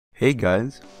Hey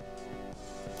guys,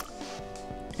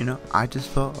 I just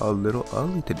felt a little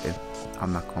ugly today.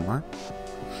 I'm not gonna lie.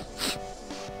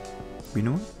 You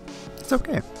know what? It's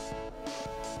okay.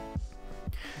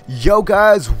 Yo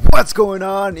guys, what's going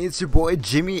on? It's your boy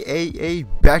Jimmy AA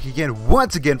back again,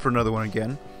 once again for another one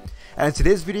again. And in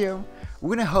today's video,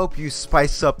 we're gonna help you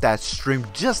spice up that stream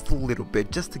just a little bit,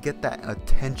 just to get that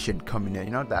attention coming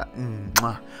in. That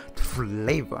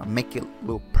flavor, make it a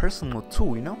little personal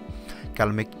too.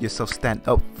 Gotta make yourself stand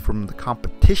up from the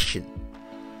competition.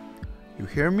 You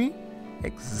hear me?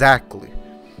 Exactly.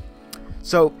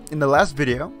 So in the last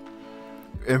video,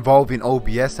 involving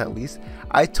OBS at least,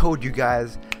 I told you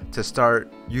guys to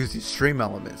start using stream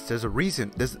elements. There's a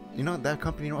reason. There's that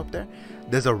company up there.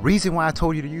 There's a reason why I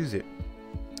told you to use it.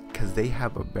 Because they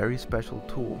have a very special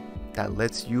tool that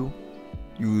lets you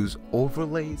use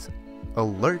overlays,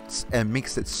 alerts, and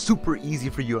makes it super easy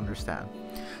for you to understand.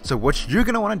 So what you're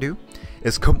gonna want to do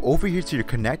is come over here to your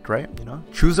Connect, right?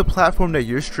 Choose a platform that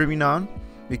you're streaming on,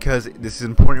 because this is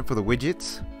important for the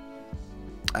widgets.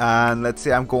 And let's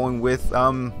say I'm going with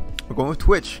we're going with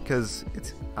Twitch, because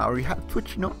I already have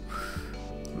Twitch,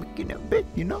 making a bit,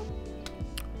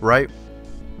 right?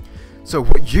 So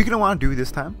what you're gonna want to do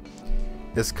this time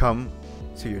is come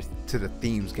to the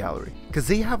themes gallery, because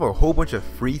they have a whole bunch of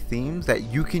free themes that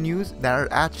you can use that are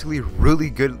actually really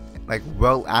good, like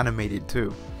well animated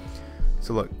too.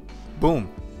 So look,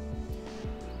 boom,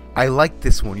 I like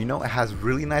this one. It has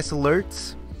really nice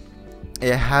alerts,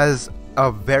 it has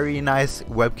a very nice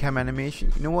webcam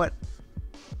animation. You know what,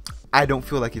 I don't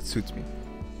feel like it suits me.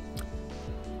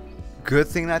 Good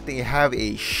thing that they have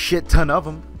a shit ton of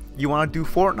them. You want to do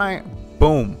Fortnite,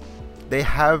 boom, they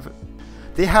have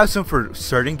some for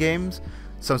certain games.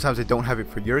 Sometimes they don't have it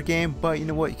for your game, but you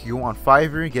know what, you can go on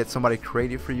Fiverr and get somebody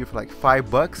create it for you for like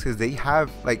 $5, because they have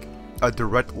like a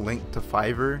direct link to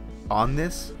Fiverr on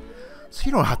this, so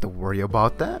you don't have to worry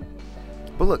about that.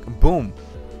 But look, boom,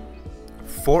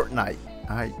 Fortnite.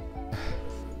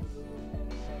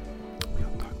 We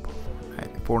don't talk about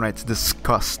Fortnite. Fortnite's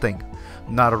disgusting.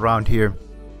 Not around here.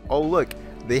 Oh look,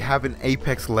 they have an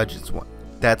Apex Legends one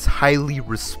that's highly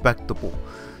respectable.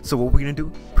 So what we're gonna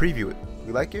do, preview it.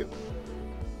 You like it?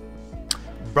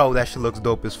 Bro, that shit looks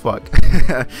dope as fuck.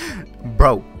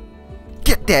 Bro,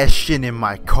 get that shit in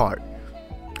my cart.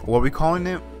 What are we calling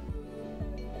it?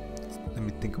 Let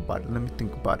me think about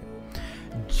it.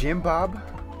 Jim Bob.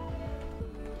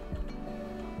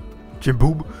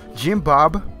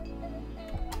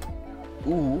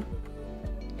 Ooh.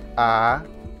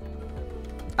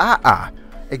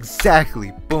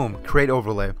 Exactly. Boom. Create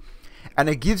overlay. And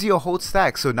it gives you a whole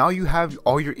stack. So now you have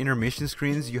all your intermission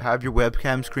screens, you have your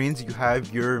webcam screens, you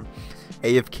have your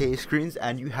AFK screens,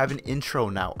 and you have an intro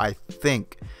now, I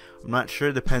think. I'm not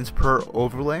sure, depends per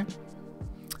overlay.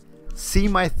 See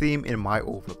my theme in my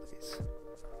overlays.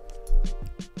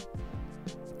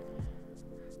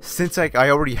 Since I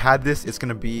already had this, it's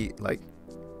gonna be like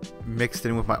mixed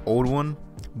in with my old one.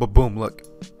 But boom, look.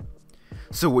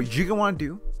 So what you're gonna want to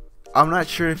do, I'm not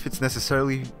sure if it's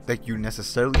necessarily like you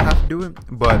necessarily have to do it,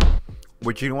 but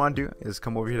what you want to do is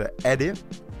come over here to edit,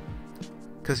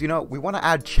 because we want to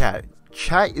add chat.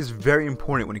 Chat is very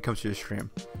important when it comes to your stream.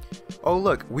 Oh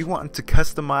look, we want to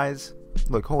customize.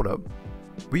 Look, hold up.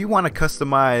 We want to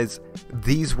customize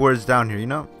these words down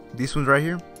here. These ones right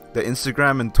here, the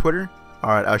Instagram and Twitter.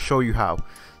 All right, I'll show you how.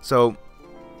 So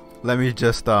let me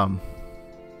just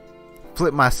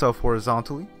flip myself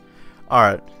horizontally. All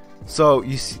right. So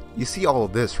you see all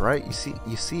of this, right?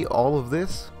 You see all of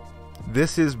this.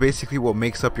 This is basically what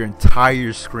makes up your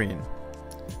entire screen.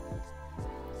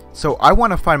 So I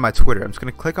want to find my Twitter. I'm just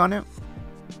gonna click on it,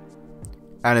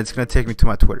 and it's gonna take me to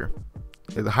my Twitter.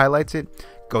 It highlights it.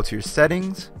 Go to your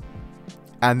settings,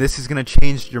 and this is gonna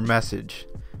change your message.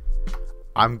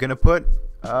 I'm gonna put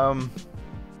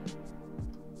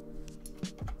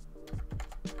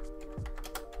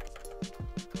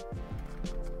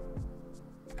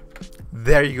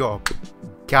there you go.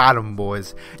 Got him,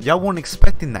 boys. Y'all weren't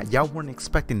expecting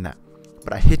that.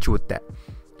 But I hit you with that.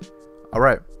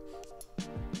 Alright.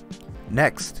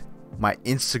 Next, my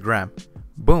Instagram.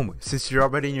 Boom. Since you're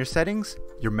already in your settings,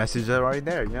 your messages are already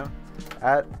there,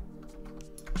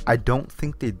 I don't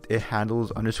think it handles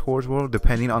underscores well,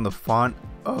 depending on the font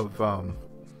of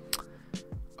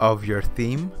your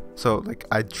theme. So like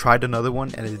I tried another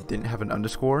one and it didn't have an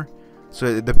underscore. So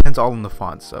it depends all on the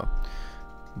font, so.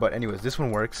 But anyways, this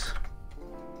one works.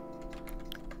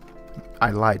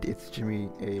 I lied. It's Jimmy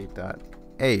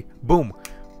A. Boom.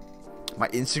 My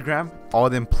Instagram, all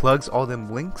them plugs, all them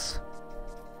links.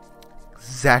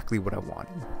 Exactly what I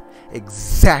wanted.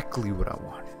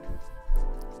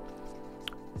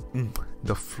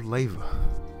 The flavor,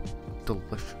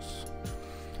 delicious.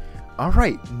 All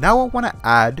right, now I want to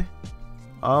add.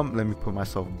 Let me put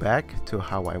myself back to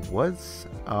how I was.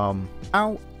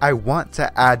 Now I want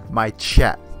to add my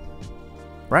chat.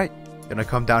 Right, gonna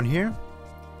come down here,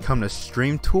 come to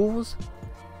Stream Tools,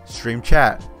 Stream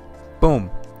Chat. Boom,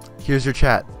 here's your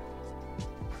chat.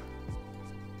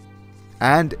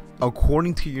 And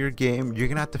according to your game, you're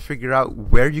gonna have to figure out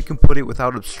where you can put it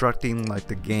without obstructing like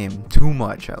the game too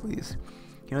much, at least.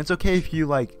 You know, it's okay if you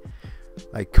like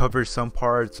cover some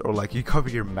parts, or like you cover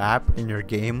your map in your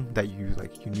game that you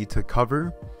need to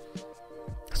cover,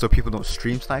 so people don't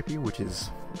stream snipe you, which is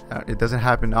it doesn't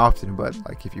happen often, but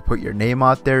like if you put your name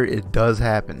out there, it does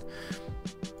happen.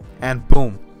 And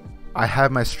boom, I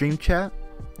have my stream chat.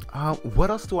 What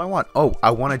else do I want? Oh,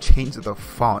 I want to change the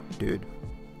font, dude.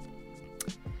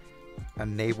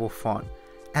 Enable font.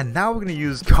 And now we're gonna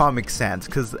use Comic Sans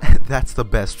because that's the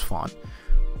best font.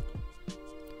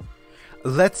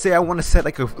 Let's say I want to set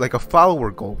like a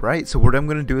follower goal, right? So what I'm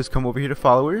gonna do is come over here to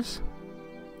followers,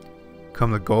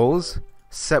 come to goals,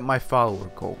 set my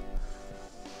follower goal,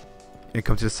 and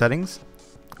come to the settings.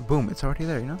 Boom, it's already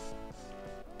there, you know.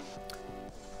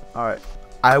 All right,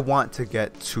 I want to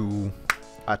get to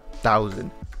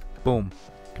 1,000. Boom,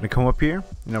 gonna come up here,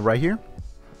 you know, right here,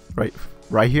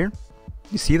 right here.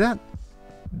 You see that?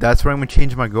 That's where I'm gonna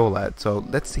change my goal at. So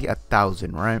let's see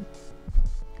 1,000, right?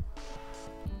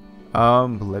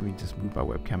 Let me just move my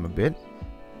webcam a bit.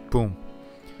 Boom.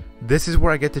 This is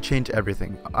where I get to change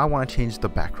everything. I want to change the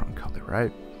background color,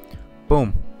 right?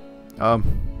 Boom.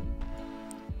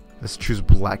 Let's choose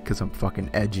black because I'm fucking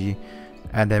edgy,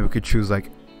 and then we could choose like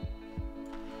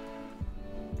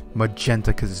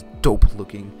magenta because it's dope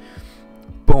looking.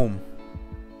 Boom.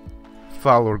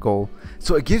 Follower goal.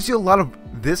 So it gives you a lot of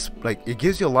this, like it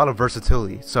gives you a lot of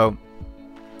versatility. So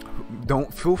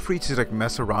don't feel free to like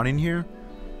mess around in here.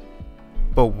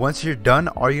 But once you're done,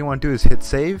 all you want to do is hit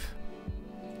save,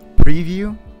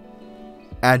 preview,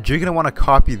 and you're gonna want to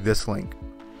copy this link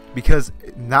because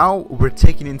now we're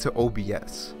taking into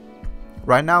OBS.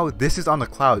 Right now, this is on the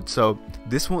cloud, so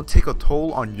this won't take a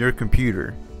toll on your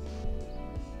computer.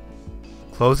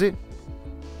 Close it.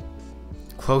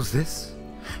 Close this.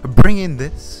 Bring in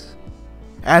this,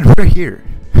 and we're here.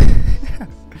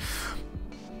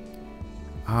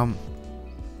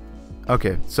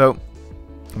 Okay, so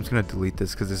I'm just gonna delete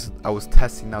this because I was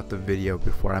testing out the video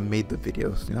before I made the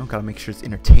videos. You know, gotta make sure it's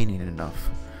entertaining enough.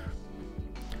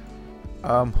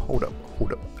 Hold up.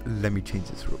 Let me change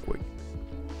this real quick.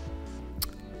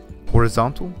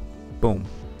 Horizontal. Boom.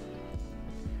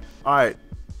 All right.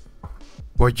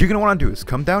 What you're gonna want to do is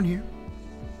come down here.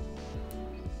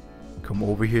 Come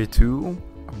over here to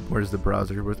where's the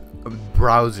browser?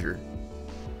 Browser.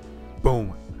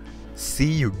 Boom.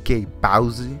 See you, gay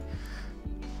Bowsy.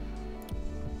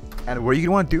 And what are you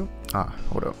gonna want to do?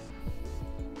 Hold up.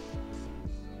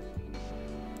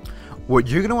 What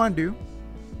you're gonna want to do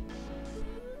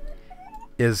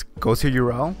is go to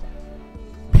URL,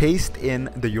 paste in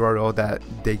the URL that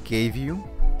they gave you,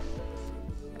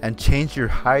 and change your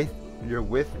height, your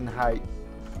width and height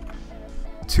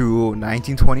to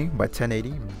 1920 by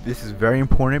 1080. This is very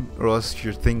important, or else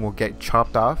your thing will get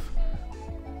chopped off.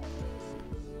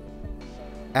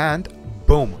 And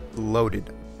boom,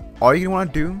 loaded. All you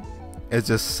want to do is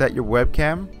just set your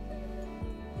webcam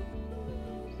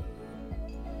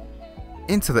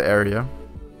into the area.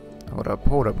 Hold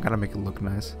up, gotta make it look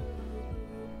nice.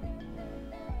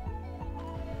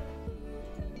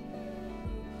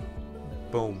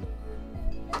 Boom.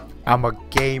 I'm a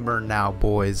gamer now,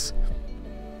 boys.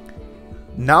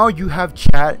 Now you have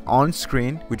chat on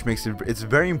screen, which makes it's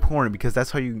very important because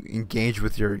that's how you engage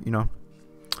with your, you know,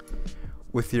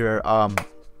 with your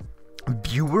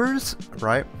viewers,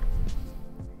 right?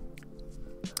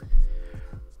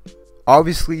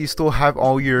 Obviously you still have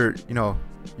all your, you know,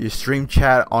 your stream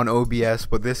chat on OBS,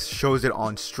 but this shows it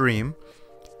on stream.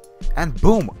 And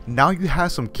boom, now you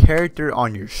have some character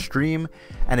on your stream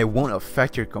and it won't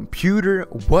affect your computer.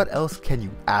 What else can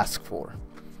you ask for?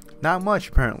 Not much,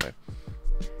 apparently.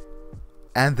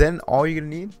 And then all you're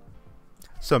gonna need,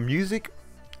 some music.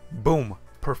 Boom,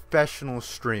 professional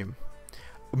stream.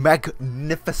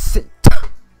 Magnificent.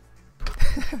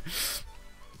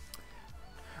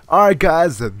 Alright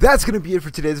guys, that's gonna be it for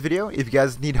today's video. If you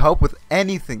guys need help with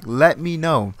anything, let me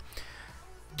know.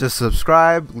 Just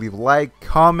subscribe, leave a like,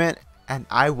 comment, and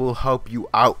I will help you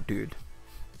out, dude.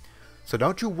 So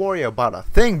don't you worry about a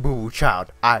thing, boo-boo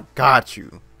child. I got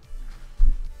you.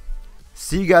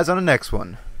 See you guys on the next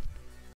one.